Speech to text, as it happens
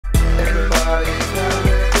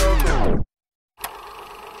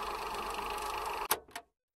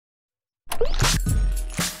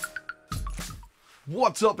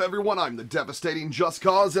What's up, everyone? I'm the devastating Just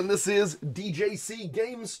Cause, and this is DJC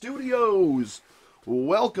Game Studios.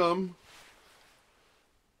 Welcome.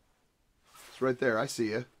 It's right there. I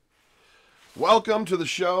see you. Welcome to the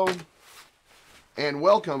show. And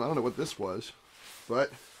welcome. I don't know what this was, but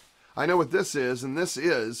I know what this is, and this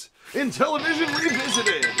is Intellivision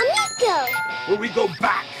Revisited. Amico! Where we go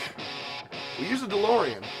back. We use a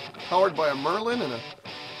DeLorean, powered by a Merlin and a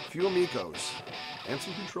few Amicos, and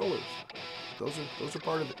some controllers. Those are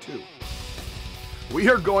part of it too. We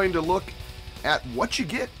are going to look at what you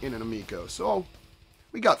get in an Amico. So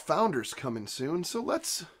we got Founders coming soon. So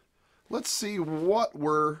let's see what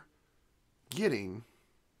we're getting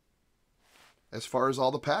as far as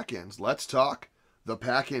all the pack-ins. Let's talk the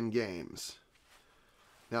pack-in games.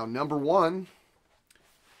 Now, number one,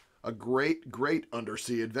 a great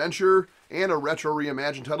undersea adventure and a retro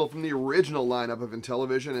reimagined title from the original lineup of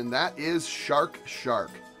Intellivision, and that is Shark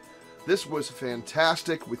Shark. This was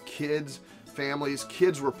fantastic with kids, families.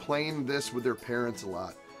 Kids were playing this with their parents a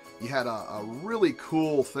lot. You had a really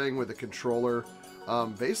cool thing with the controller.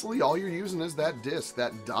 Basically, all you're using is that disc,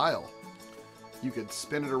 that dial. You could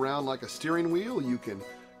spin it around like a steering wheel. You can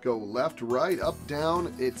go left, right, up,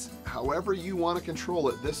 down. It's however you want to control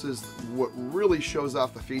it. This is what really shows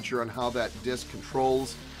off the feature on how that disc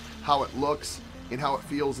controls, how it looks, and how it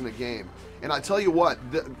feels in a game. And I tell you what,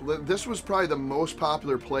 this was probably the most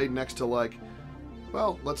popular played next to, like,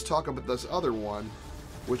 well, let's talk about this other one,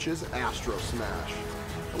 which is Astro Smash.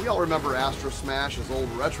 We all remember Astro Smash as old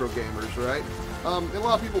retro gamers, right? And a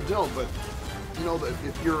lot of people don't, but, you know,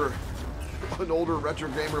 if you're an older retro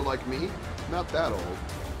gamer like me, not that old,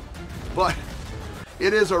 but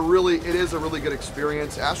it is a really good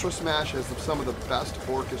experience. Astro Smash has some of the best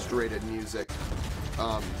orchestrated music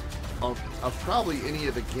of probably any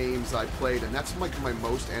of the games I played, and that's like my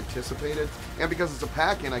most anticipated. And because it's a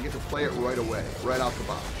pack-in, I get to play it right away, right out the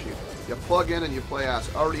box. You plug in and you play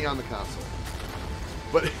already on the console.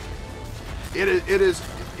 But it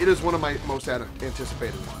is one of my most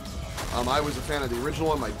anticipated ones. I was a fan of the original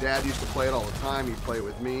one. My dad used to play it all the time. He'd play it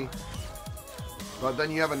with me. But then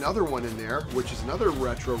you have another one in there, which is another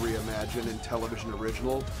retro reimagined Intellivision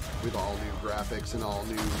original with all new graphics and all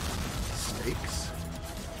new stakes.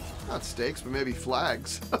 Not stakes, but maybe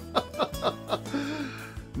flags.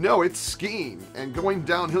 No, it's skiing. And going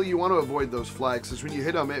downhill, you want to avoid those flags, because when you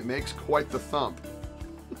hit them, it makes quite the thump.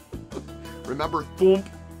 Remember thump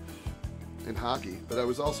in hockey? But that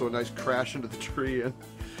was also a nice crash into the tree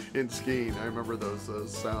in skiing. I remember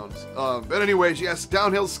those sounds. But anyways, yes,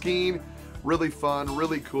 downhill skiing. Really fun,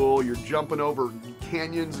 really cool. You're jumping over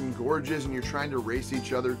canyons and gorges, and you're trying to race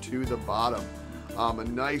each other to the bottom. A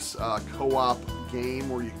nice co-op game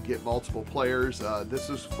where you can get multiple players. This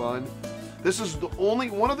is fun. This is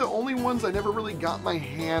one of the only ones I never really got my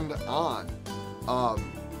hand on.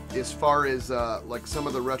 As far as like some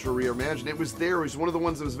of the retro reimagined, it was there. It was one of the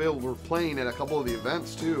ones that was available for playing at a couple of the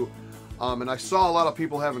events too. And I saw a lot of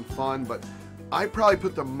people having fun, but I probably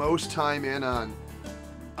put the most time in on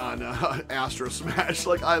Astro Smash.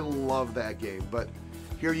 Like, I love that game. But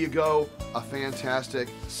here you go, a fantastic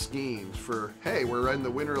skiing for, hey, we're in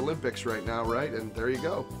the Winter Olympics right now, right? And there you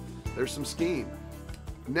go. There's some skiing.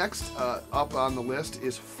 Next up on the list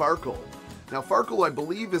is Farkle. Now, Farkle, I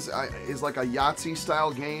believe, is like a Yahtzee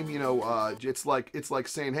style game. You know, it's like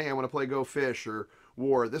saying, hey, I want to play Go Fish or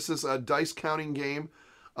War. This is a dice counting game.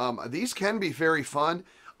 These can be very fun.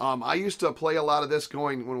 I used to play a lot of this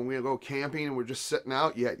when we go camping and we're just sitting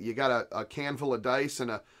out. You got a can full of dice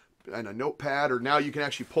and a notepad, or now you can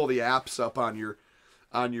actually pull the apps up on your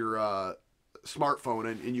smartphone,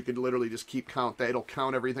 and you can literally just keep count. It'll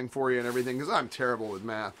count everything for you and everything, because I'm terrible with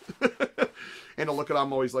math. And to look at,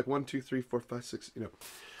 I'm always like 1, 2, 3, 4, 5, 6, you know.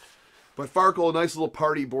 But Farkle, a nice little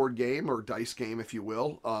party board game, or dice game, if you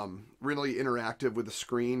will. Really interactive with the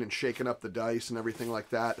screen and shaking up the dice and everything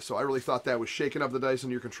like that. So I really thought that was shaking up the dice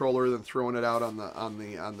on your controller, then throwing it out on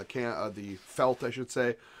the felt, I should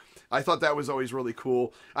say. I thought that was always really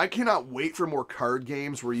cool. I cannot wait for more card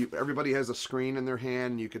games where everybody has a screen in their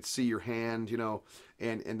hand and you could see your hand, you know,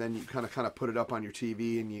 and then you kind of put it up on your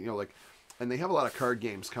TV, and you know, like, and they have a lot of card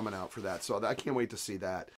games coming out for that. So I can't wait to see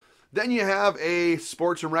that. Then you have a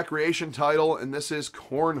sports and recreation title, and this is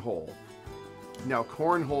Cornhole. Now,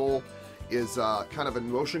 Cornhole is kind of a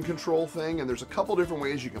motion control thing, and there's a couple different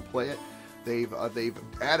ways you can play it. They've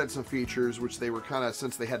added some features, which they were kind of,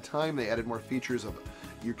 since they had time, they added more features of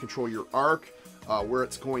you control your arc, where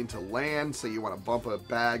it's going to land. Say you want to bump a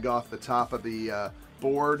bag off the top of the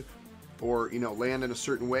board. or, you know, land in a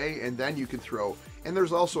certain way, and then you can throw. And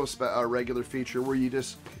there's also a regular feature where you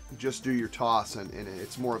just do your toss, and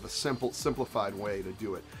it's more of a simplified way to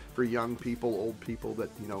do it for young people, old people that,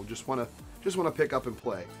 you know, just want to pick up and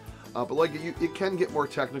play. But like it can get more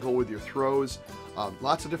technical with your throws.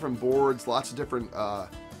 Lots of different boards, lots of different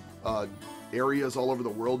areas all over the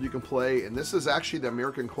world you can play. And this is actually the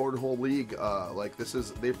American Cornhole League. Like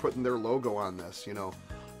they're putting their logo on this, you know.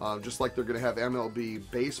 Just like they're going to have MLB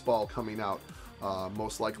baseball coming out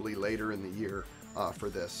most likely later in the year for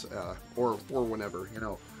this or whenever, you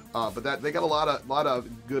know. But they got a lot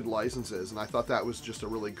of good licenses, and I thought that was just a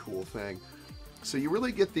really cool thing. So you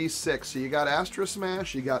really get these 6. So you got Astro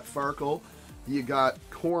Smash, you got Farkle, you got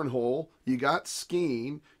Cornhole, you got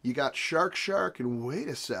Skiing, you got Shark, and wait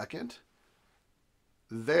a second.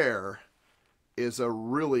 There is a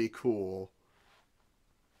really cool,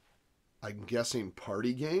 I'm guessing,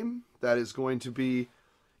 party game that is going to be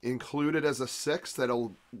included as a 6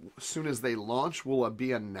 that'll, as soon as they launch, will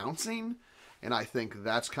be announcing. And I think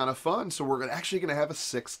that's kind of fun. So we're actually going to have a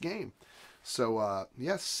 6th game. So,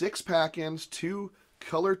 yeah, 6 pack-ins, 2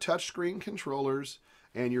 color touchscreen controllers,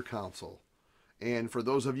 and your console. And for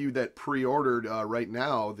those of you that pre-ordered right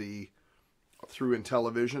now, through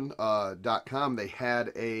Intellivision.com, they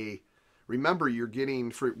had a... Remember, you're getting...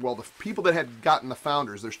 the people that had gotten the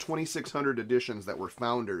Founders, there's 2,600 editions that were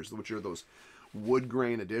Founders, which are those wood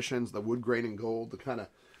grain editions, the wood grain and gold, to kind of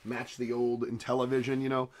match the old Intellivision, you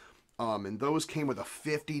know. And those came with a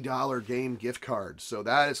 $50 game gift card. So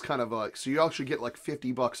that is kind of like, so you actually get like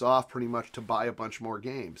 $50 off pretty much to buy a bunch more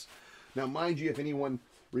games. Now, mind you, if anyone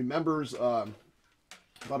remembers, about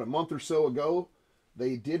a month or so ago,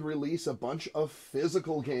 they did release a bunch of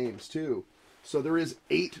physical games too. So there is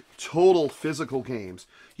 8 total physical games.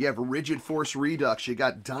 You have Rigid Force Redux, you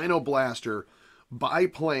got Dino Blaster,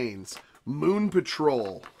 Biplanes, Moon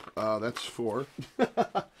Patrol, that's 4,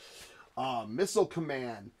 Missile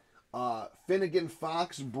Command, Finnegan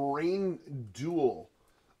Fox Brain Duel.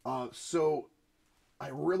 So I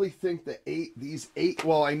really think that these eight,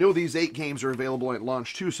 well, I know these 8 games are available at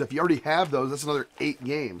launch too, so if you already have those, that's another 8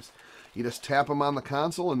 games. You just tap them on the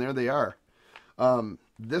console and there they are.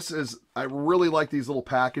 I really like these little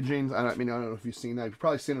packaging. I don't know if you've seen that. You've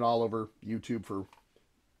probably seen it all over YouTube for a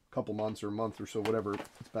couple months or a month or so, whatever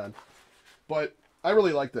it's been. But I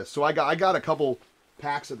really like this. So I got a couple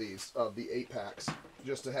packs of these, of the 8 packs,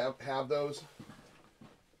 just to have those.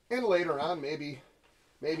 And later on, maybe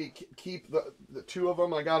keep the 2 of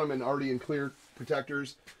them. I got them already in clear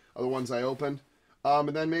protectors, are the ones I opened. And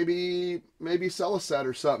then maybe sell a set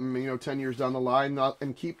or something, you know, 10 years down the line,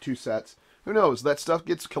 and keep 2 sets. Who knows? That stuff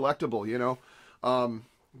gets collectible, you know.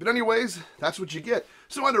 But anyways, that's what you get.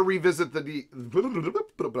 So I wanted to revisit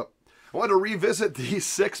these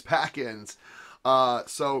 6 pack-ins.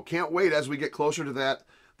 So can't wait as we get closer to that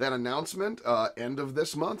announcement, end of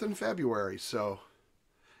this month in February. So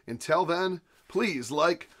until then, please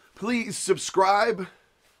like, please subscribe,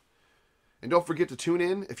 and don't forget to tune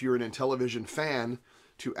in if you're an Intellivision fan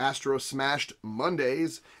to Astro Smashed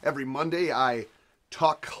Mondays. Every Monday I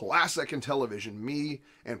talk classic Intellivision. Me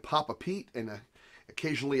and Papa Pete, and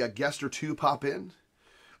occasionally a guest or 2 pop in.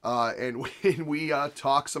 And we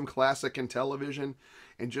talk some classic Intellivision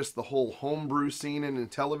and just the whole homebrew scene in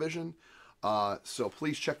Intellivision. So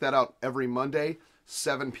please check that out every Monday,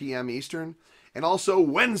 7 p.m. Eastern. And also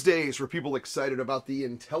Wednesdays for people excited about the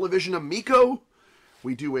Intellivision Amico.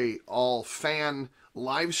 We do a all-fan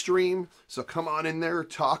live stream, so come on in there,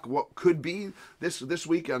 talk what could be this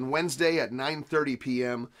week on Wednesday at 9:30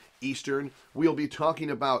 p.m. Eastern. We'll be talking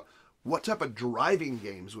about what type of driving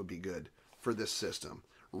games would be good for this system.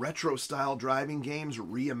 Retro-style driving games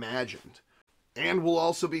reimagined. And we'll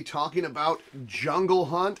also be talking about Jungle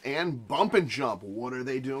Hunt and Bump and Jump. What are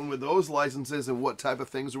they doing with those licenses, and what type of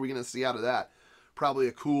things are we going to see out of that? Probably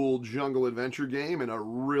a cool jungle adventure game and a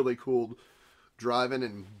really cool driving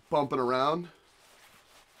and bumping around.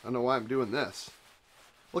 I don't know why I'm doing this.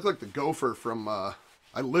 Look like the gopher from, I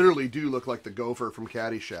literally do look like the gopher from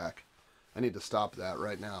Caddyshack. I need to stop that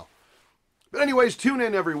right now. But anyways, tune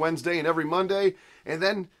in every Wednesday and every Monday, and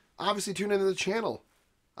then obviously tune into the channel.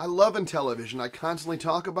 I love Intellivision. I constantly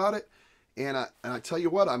talk about it, and I tell you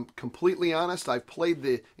what, I'm completely honest. I've played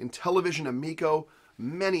the Intellivision Amico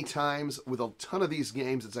many times with a ton of these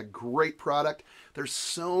games. It's a great product. There's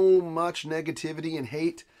so much negativity and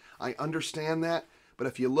hate. I understand that. But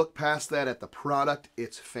if you look past that at the product,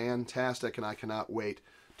 it's fantastic, and I cannot wait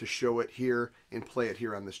to show it here and play it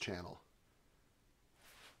here on this channel.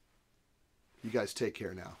 You guys take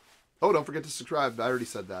care now. Oh, don't forget to subscribe. I already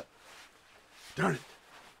said that. Darn it.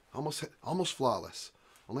 Almost flawless.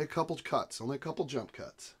 Only a couple cuts. Only a couple jump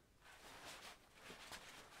cuts.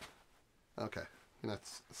 Okay.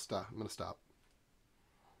 Let's stop. I'm going to stop.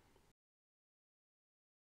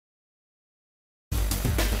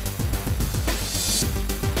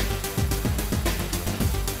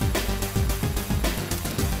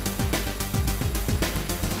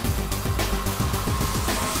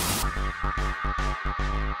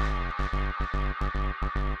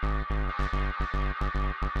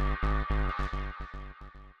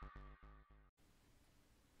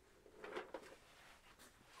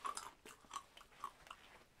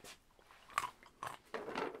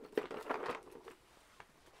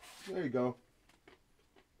 There you go.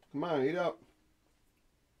 Come on, eat up.